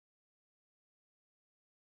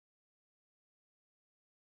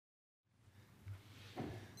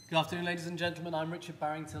Good afternoon, ladies and gentlemen. I'm Richard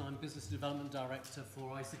Barrington. I'm Business Development Director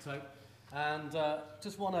for ICEOTOPE. And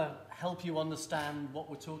just want to help you understand what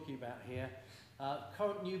we're talking about here.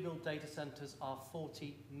 Current new build data centers are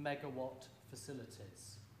 40 megawatt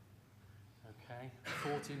facilities. Okay,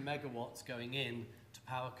 40 megawatts going in to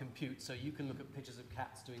power compute. So you can look at pictures of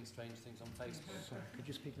cats doing strange things on Facebook. Sorry, could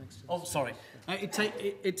you speak next to Oh, sorry.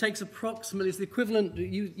 It takes approximately, it's the equivalent,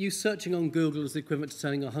 you searching on Google is the equivalent to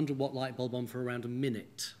turning a 100-watt light bulb on for around a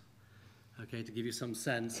minute. Okay, to give you some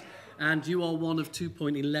sense. And you are one of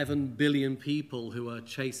 2.11 billion people who are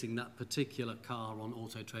chasing that particular car on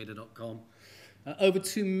autotrader.com. Over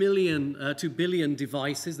 2 billion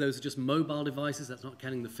devices. Those are just mobile devices. That's not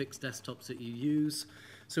counting the fixed desktops that you use.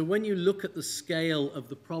 So when you look at the scale of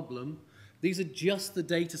the problem, these are just the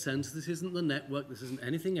data centers. This isn't the network. This isn't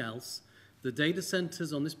anything else. The data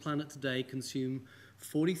centers on this planet today consume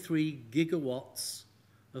 43 gigawatts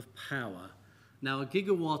of power. Now, a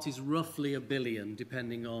gigawatt is roughly a billion,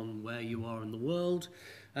 depending on where you are in the world.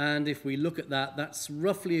 And if we look at that, that's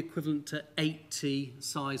roughly equivalent to 80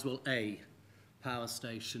 Sizewell A power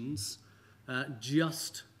stations,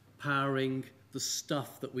 just powering the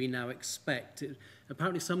stuff that we now expect.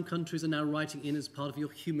 Apparently, some countries are now writing in as part of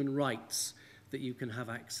your human rights that you can have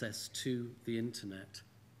access to the internet.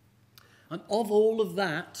 And of all of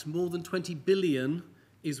that, more than 20 billion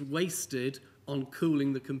is wasted on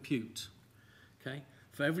cooling the compute. Okay?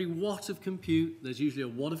 For every watt of compute, there's usually a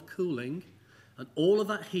watt of cooling, and all of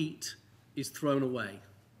that heat is thrown away.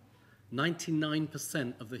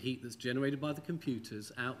 99% of the heat that's generated by the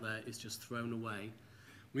computers out there is just thrown away.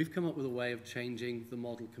 We've come up with a way of changing the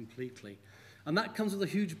model completely. And that comes with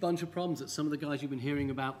a huge bunch of problems that some of the guys you've been hearing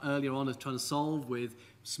about earlier on are trying to solve with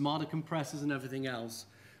smarter compressors and everything else.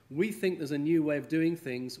 We think there's a new way of doing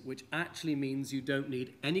things which actually means you don't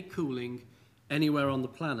need any cooling anywhere on the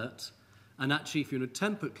planet. And actually, if you're in a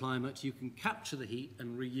temperate climate, you can capture the heat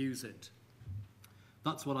and reuse it.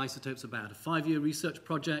 That's what ICEOTOPE's about, a 5-year research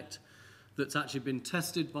project that's actually been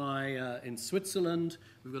tested by, in Switzerland.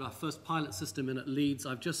 We've got our first pilot system in at Leeds.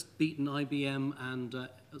 I've just beaten IBM and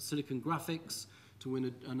Silicon Graphics to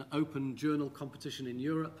win an open journal competition in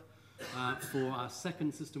Europe for our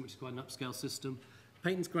second system, which is quite an upscale system.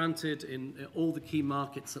 Patents granted in all the key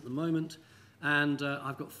markets at the moment. And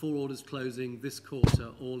I've got 4 orders closing this quarter,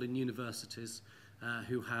 all in universities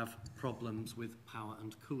who have problems with power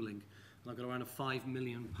and cooling. And I've got around a £5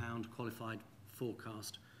 million qualified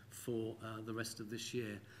forecast for the rest of this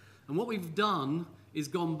year. And what we've done is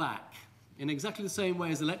gone back in exactly the same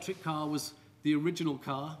way as the electric car was, the original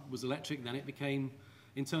car was electric, then it became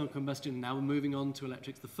internal combustion, now we're moving on to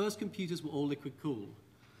electrics. The first computers were all liquid cooled.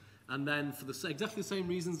 And then for exactly the same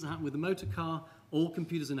reasons that happened with the motor car, all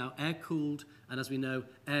computers are now air-cooled, and as we know,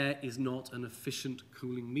 air is not an efficient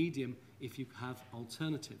cooling medium if you have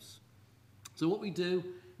alternatives. So what we do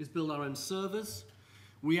is build our own servers.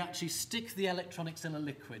 We actually stick the electronics in a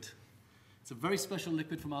liquid. It's a very special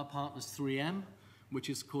liquid from our partners 3M, which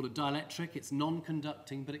is called a dielectric. It's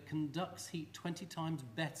non-conducting, but it conducts heat 20 times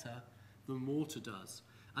better than water does,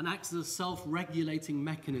 and acts as a self-regulating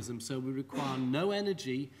mechanism, so we require no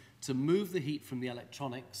energy to move the heat from the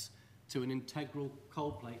electronics to an integral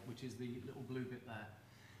cold plate, which is the little blue bit there.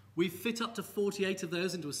 We fit up to 48 of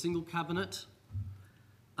those into a single cabinet,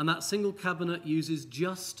 and that single cabinet uses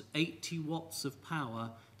just 80 watts of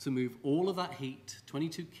power to move all of that heat,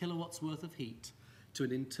 22 kilowatts worth of heat, to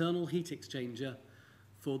an internal heat exchanger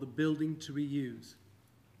for the building to reuse.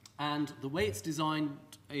 And the way it's designed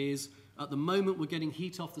is, at the moment, we're getting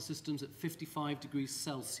heat off the systems at 55 degrees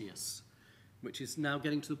Celsius, which is now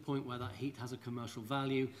getting to the point where that heat has a commercial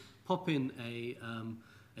value. Pop in a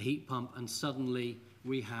heat pump, and suddenly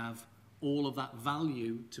we have all of that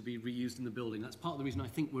value to be reused in the building. That's part of the reason I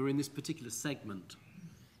think we're in this particular segment.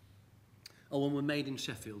 Oh, and we're made in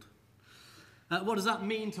Sheffield. What does that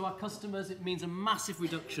mean to our customers? It means a massive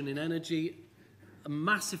reduction in energy, a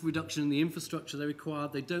massive reduction in the infrastructure they require.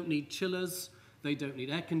 They don't need chillers. They don't need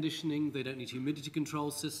air conditioning. They don't need humidity control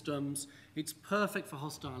systems. It's perfect for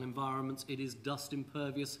hostile environments. It is dust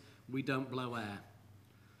impervious. We don't blow air.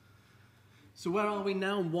 So where are we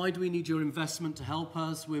now, and why do we need your investment to help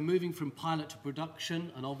us? We're moving from pilot to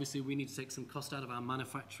production, and obviously we need to take some cost out of our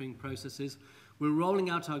manufacturing processes. We're rolling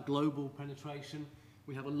out our global penetration.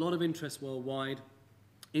 We have a lot of interest worldwide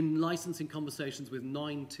in licensing conversations with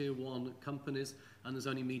 9 tier 1 companies, and there's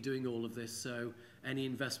only me doing all of this, so any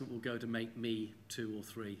investment will go to make me 2 or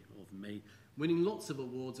 3 of me. Winning lots of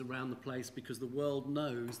awards around the place because the world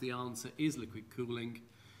knows the answer is liquid cooling.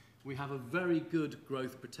 We have a very good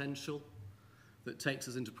growth potential that takes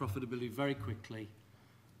us into profitability very quickly.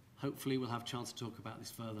 Hopefully we'll have a chance to talk about this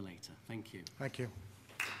further later. Thank you. Thank you.